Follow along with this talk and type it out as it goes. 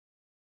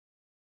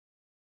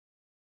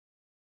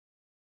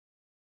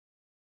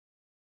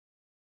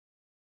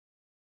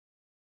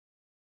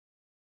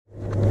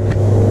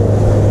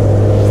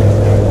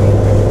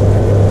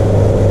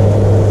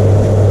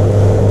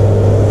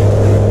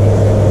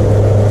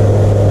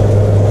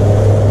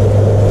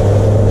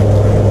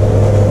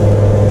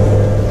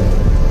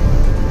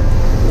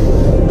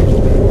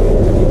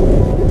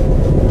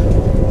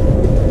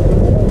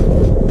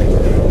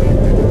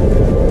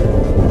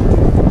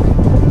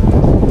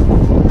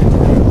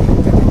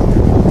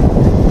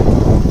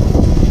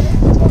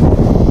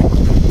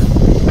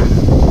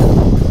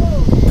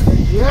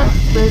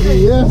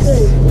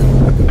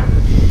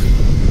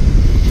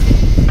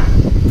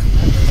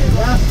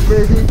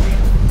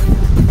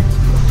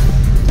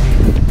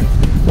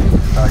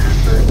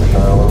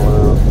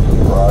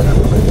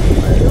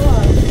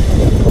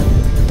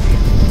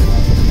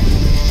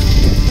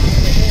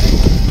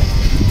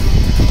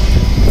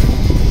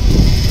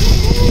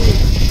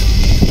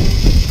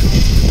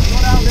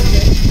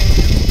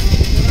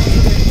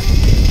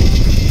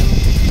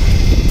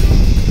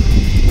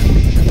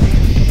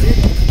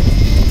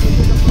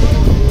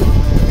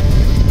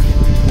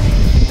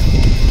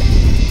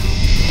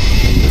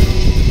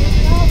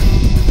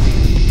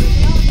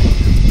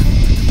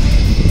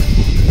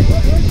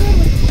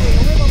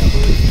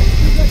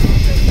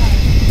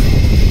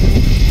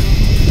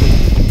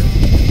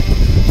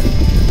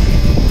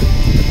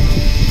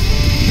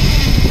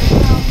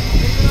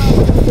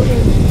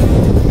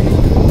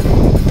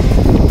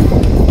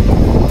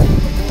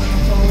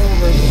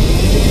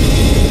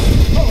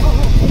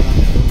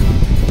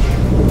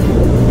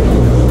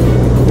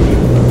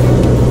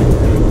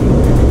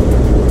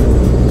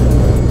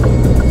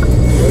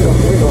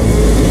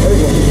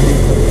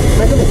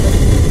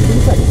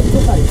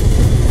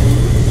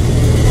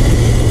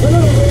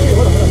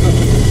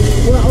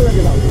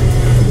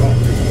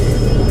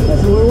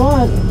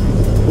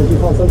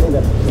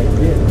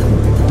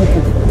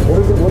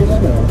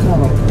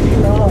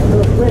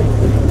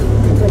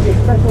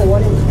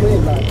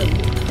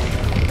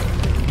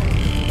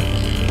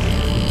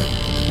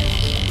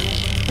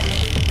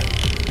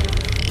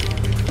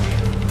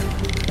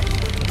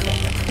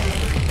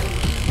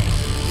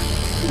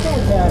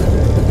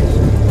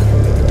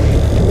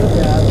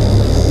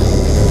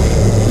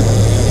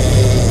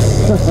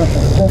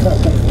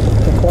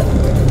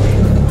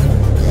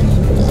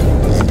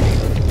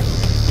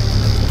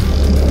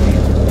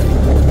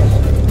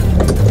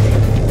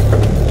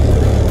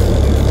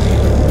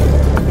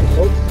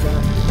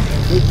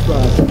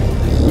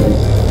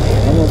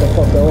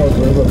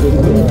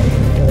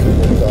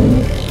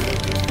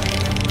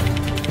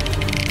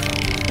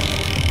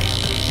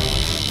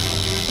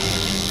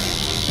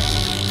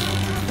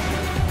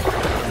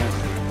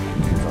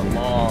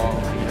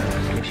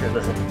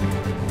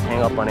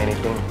Hang up on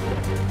anything.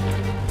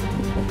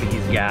 Hopefully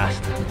he's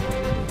gassed.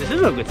 This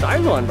is a good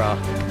size one, bro.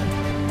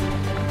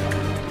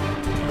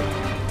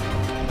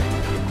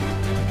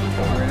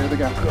 Right here, the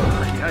guy.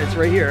 Yeah, it's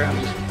right here. I'm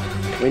just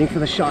waiting for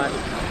the shot.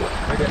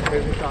 Right there,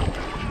 here's the shot.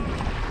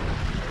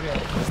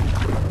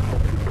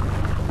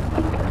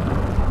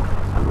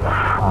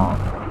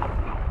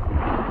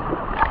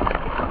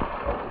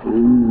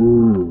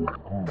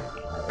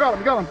 Got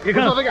him, got him. Get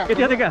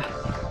the other guy.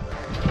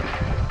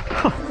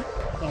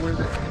 Where is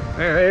it?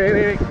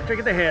 Wait. Try to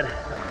get the head.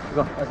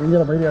 Go. I can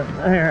get him right here.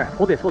 Here.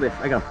 Hold this.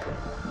 I got him.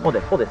 Hold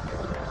it.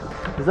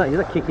 He's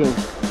not kicking.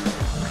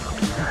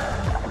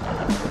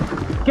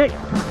 Okay.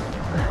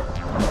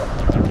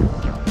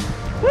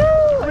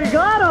 Woo! We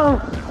got him!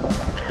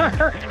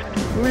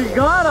 We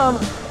got him!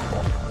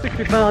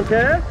 60-pound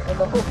tag.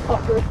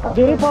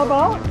 Did he pop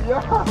out?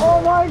 Yeah. Oh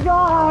my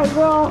god,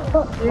 bro!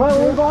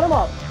 Wait, we got him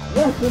up.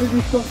 Yeah, as soon as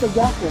you stuck the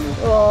gap in it.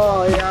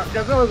 Oh yeah,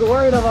 that's what I was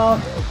worried about.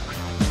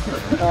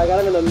 I got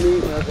him in the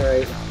meat, that's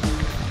alright.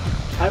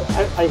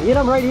 I hit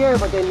him right here,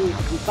 but then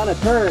he kind of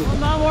turned.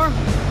 Not more.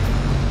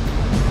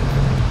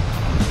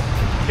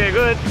 Okay,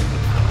 good.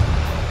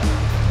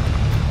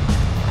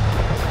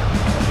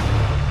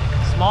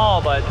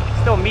 Small, but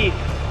still meat.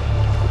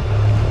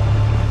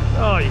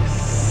 Oh, you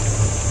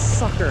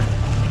sucker.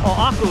 Oh,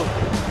 Aku.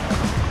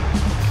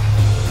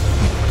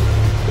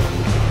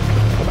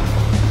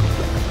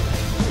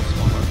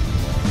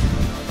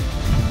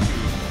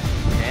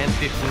 And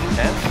 15,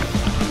 10.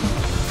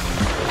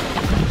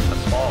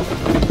 That's small. Oh,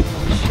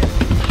 shit.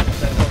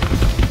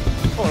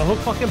 Oh, the hook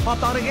fucking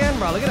popped out again,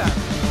 bro. Look at that.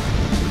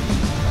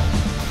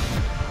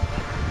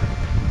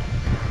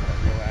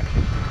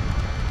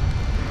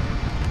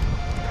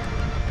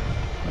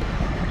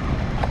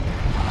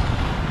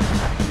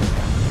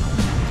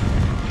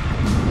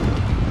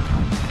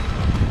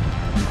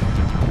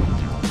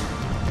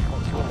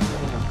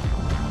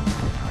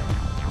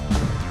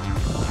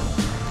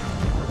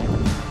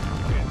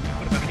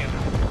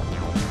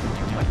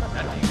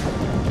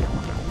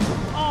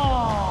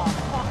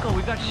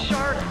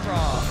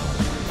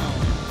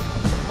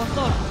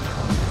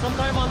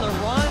 Sometime on the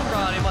run,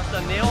 bro, they must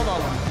have nailed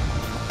him.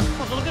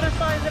 Oh, look at the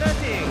size of that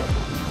thing.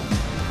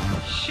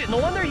 Shit, no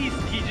wonder he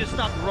just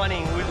stopped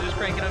running. We were just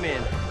cranking him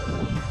in.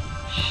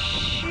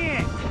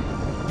 Shit.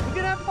 Look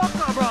at that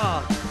fucker,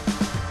 bro.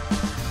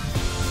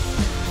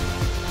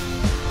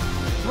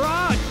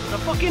 Bro, the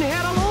fucking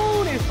head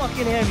alone is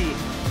fucking heavy.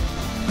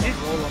 This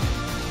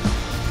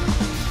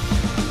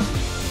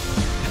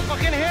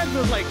fucking head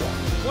was like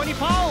 20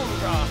 pounds,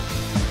 bro.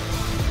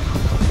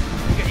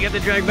 You got the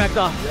drag back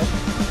off. Yep.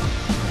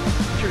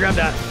 Should grab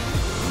that.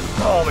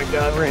 Oh my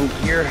god, we're in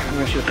gear. I'm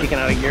gonna should have taken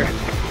out of gear.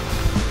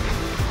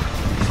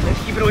 Let's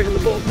keep it away from the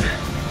boat.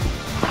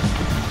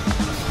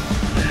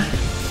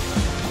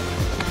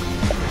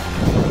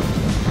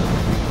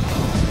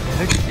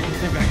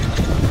 Stand back.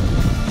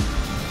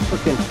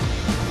 Looking.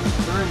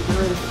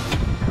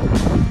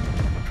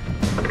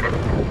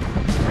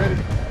 Ready.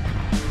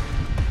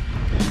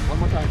 One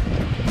more time.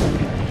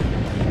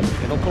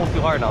 Okay, don't pull too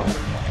hard now.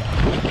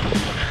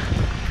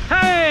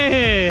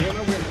 Hey!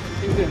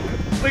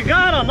 We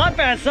got him, not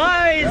bad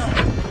size.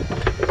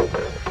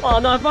 Yeah. Oh,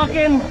 not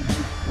fucking.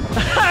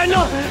 I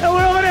know. And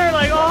we're over there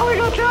like, oh, we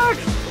got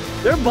tracks.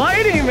 They're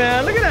biting,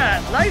 man. Look at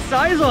that. Nice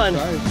size one.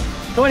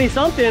 20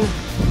 something.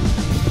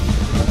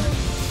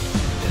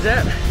 Is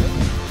that?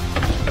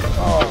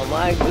 Oh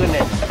my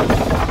goodness.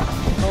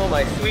 Oh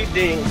my sweet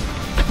thing.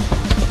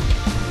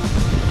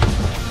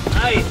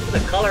 Nice. The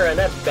color on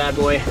that bad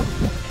boy.